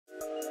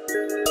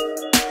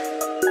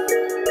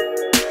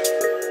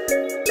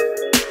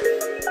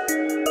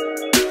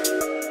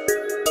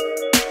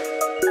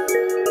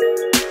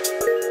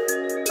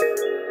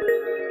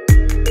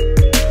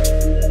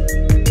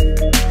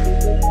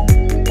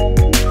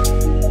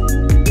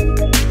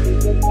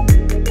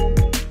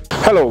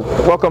Hello,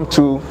 welcome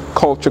to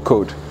Culture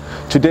Code.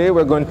 Today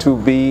we're going to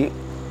be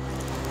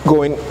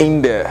going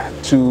in there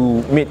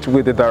to meet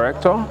with the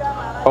director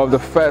of the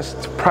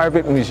first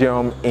private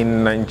museum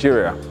in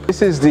Nigeria.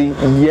 This is the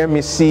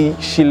Yemisi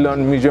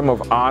Shyllon Museum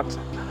of Art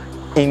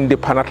in the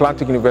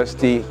Pan-Atlantic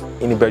University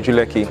in Ibeju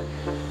Lekki.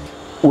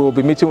 We will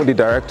be meeting with the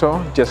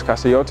director, Jess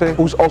Castellote,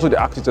 who's also the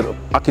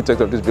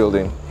architect of this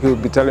building. He will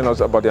be telling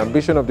us about the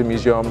ambition of the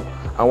museum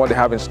and what they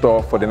have in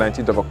store for the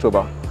 19th of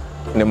October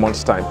in a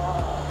month's time.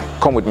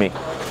 Come with me.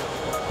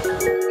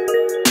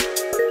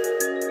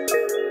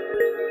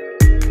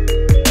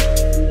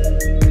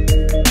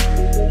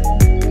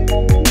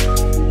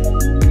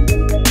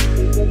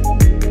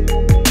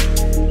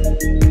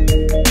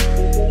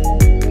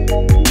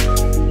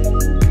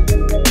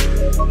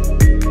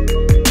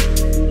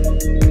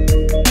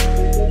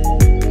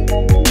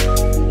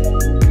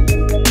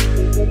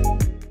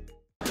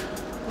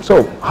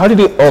 So, how did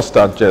it all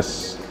start,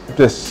 Jess?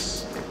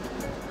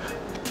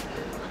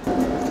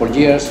 For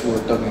years, we were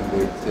talking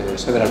with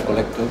several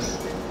collectors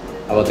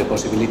about the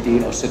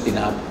possibility of setting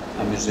up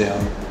a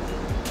museum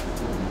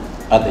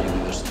at the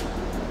university.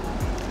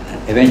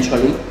 And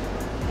eventually,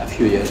 a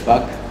few years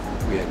back,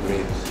 we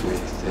agreed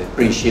with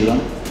Prince Shyllon,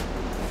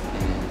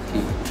 and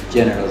he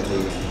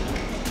generously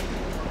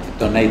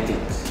donated,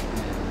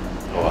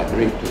 or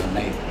agreed to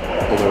donate,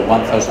 over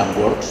 1,000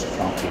 works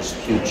from his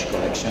huge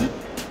collection.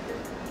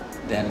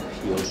 Then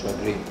he also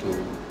agreed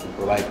to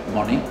provide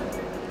money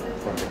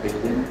for the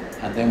building,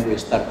 and then we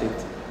started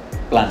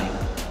planning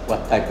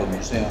what type of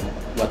museum,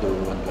 what do we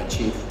want to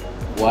achieve,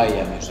 why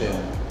a museum,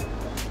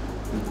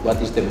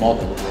 what is the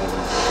model we are going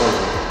to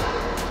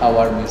follow, how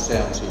are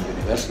museums in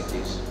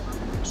universities.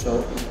 So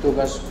it took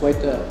us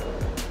quite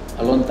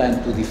a long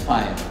time to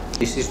define.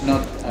 This is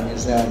not a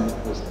museum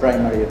whose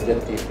primary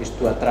objective is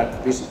to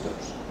attract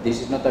visitors.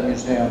 This is not a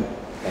museum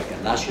like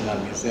a national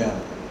museum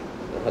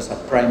that has a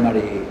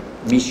primary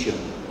mission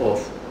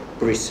of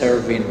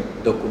preserving,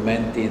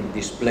 documenting,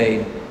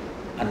 displaying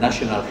a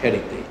national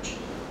heritage.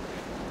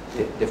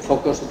 The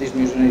focus of this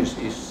museum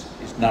is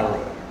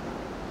narrower.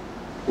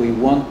 We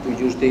want to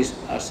use this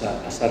as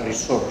a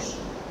resource,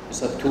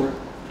 as a tool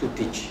to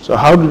teach. So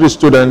how do the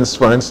students,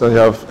 for instance, you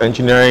have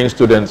engineering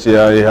students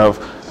here, you have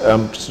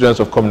students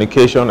of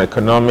communication,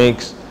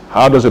 economics,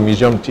 how does a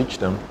museum teach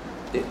them?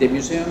 The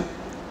museum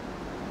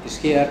is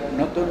here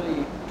not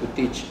only to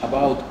teach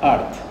about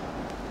art,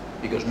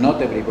 because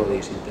not everybody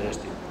is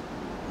interested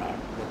in art,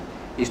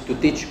 but is to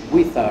teach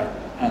with art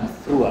and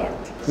through art.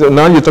 So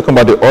now you're talking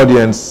about the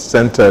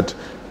audience-centered,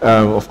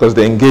 of course,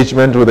 the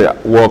engagement with the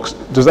works.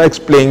 Does that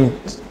explain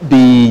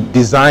the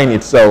design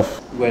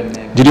itself?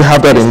 Did you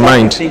have that in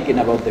mind? Thinking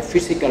about the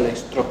physical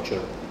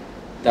structure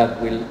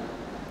that will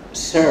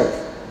serve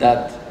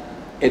that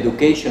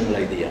educational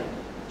idea.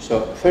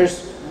 So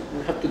first,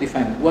 we have to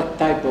define what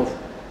type of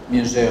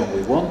museum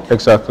we want.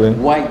 Exactly.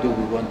 Why do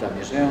we want a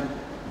museum?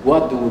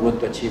 What do we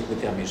want to achieve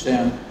with a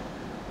museum?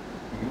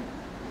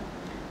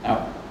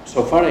 Now,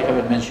 so far I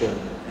haven't mentioned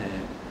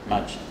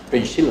much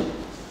Prince Shyllon.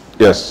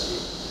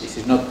 Yes. This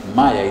is not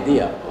my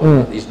idea,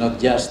 or it's not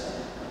just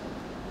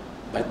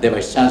the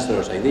Vice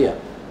Chancellor's idea.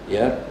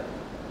 Here,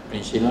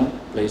 Prince Shyllon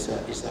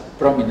is a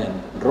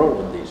prominent role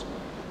on this.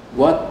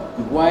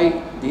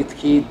 Why did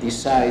he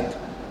decide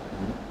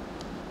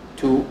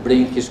to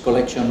bring his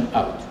collection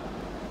out?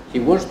 He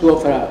wants to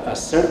offer a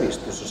service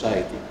to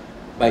society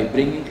by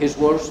bringing his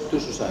works to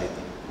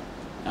society.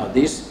 Now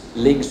this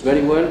links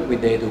very well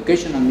with the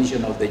educational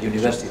mission of the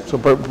university. So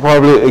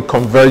probably a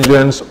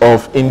convergence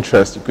of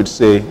interest, you could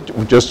say,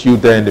 with just you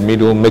there in the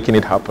middle making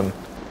it happen.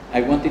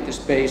 I wanted a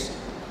space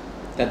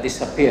that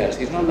disappears.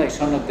 It's not like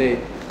some of the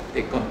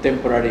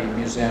contemporary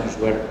museums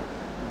where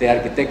the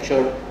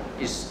architecture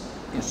is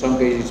in some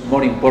cases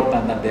more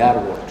important than the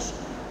artworks.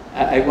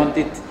 I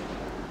wanted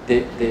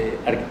the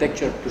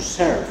architecture to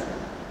serve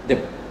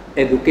the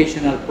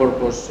educational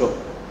purpose.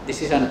 So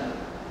this is an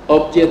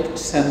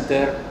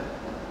object-centered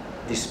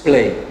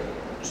display.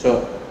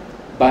 So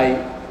by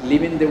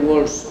leaving the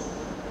walls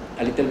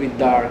a little bit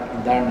dark,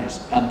 in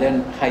darkness, and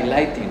then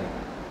highlighting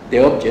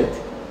the object,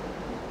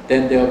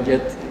 then the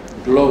object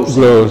glows.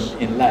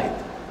 In light.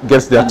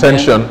 Gets the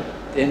attention.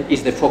 Then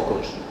is the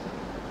focus.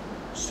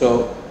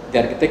 So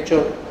the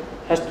architecture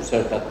has to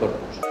serve that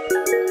purpose.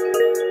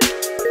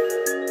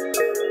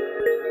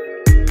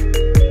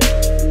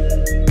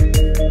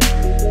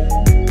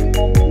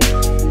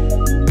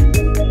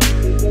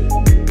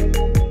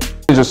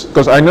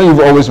 Because I know you've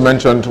always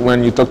mentioned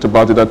when you talked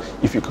about it that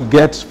if you could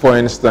get, for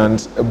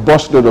instance, a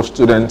busload of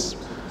students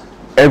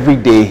every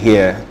day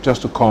here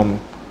just to come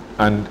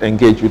and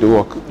engage with the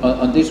work.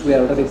 On this, we are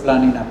already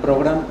planning a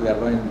program. We are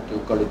going to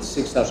call it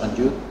 6,000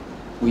 Youth.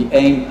 We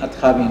aim at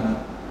having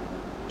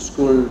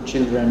school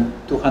children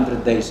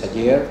 200 days a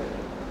year,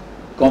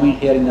 coming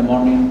here in the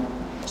morning,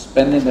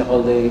 spending the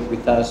whole day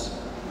with us,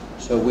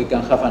 so we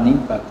can have an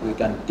impact. We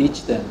can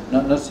teach them,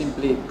 not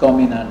simply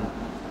coming and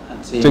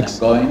seeing and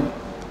going,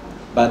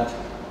 but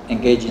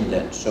engaging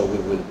them. So we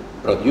will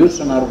produce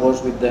some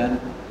artworks with them,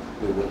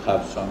 we will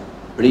have some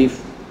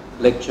brief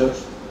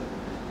lectures,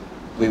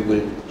 we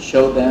will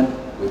show them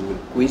we will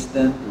quiz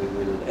them, we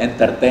will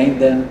entertain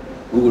them,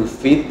 we will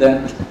feed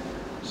them,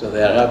 so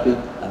they are happy,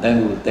 and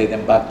then we will take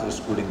them back to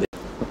school in the...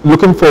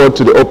 Looking forward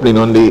to the opening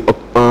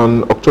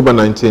on October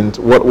 19th.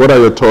 What are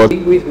your thoughts?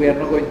 We are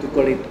not going to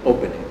call it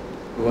opening.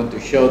 We want to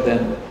show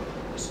them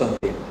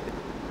something.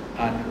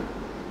 And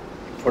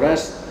for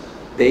us,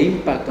 the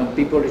impact on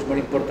people is more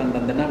important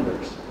than the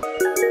numbers.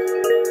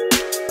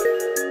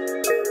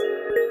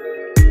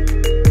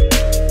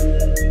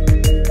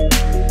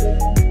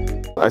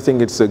 I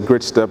think it's a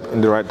great step in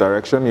the right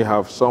direction. You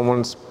have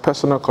someone's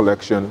personal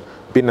collection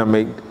being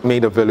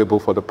made available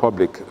for the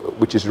public,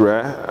 which is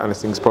rare, and I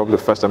think it's probably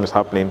the first time it's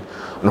happening.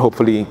 And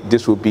hopefully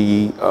this will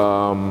be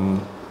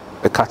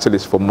a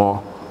catalyst for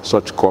more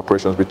such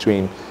cooperations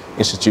between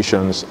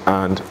institutions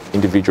and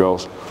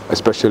individuals,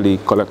 especially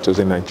collectors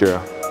in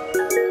Nigeria.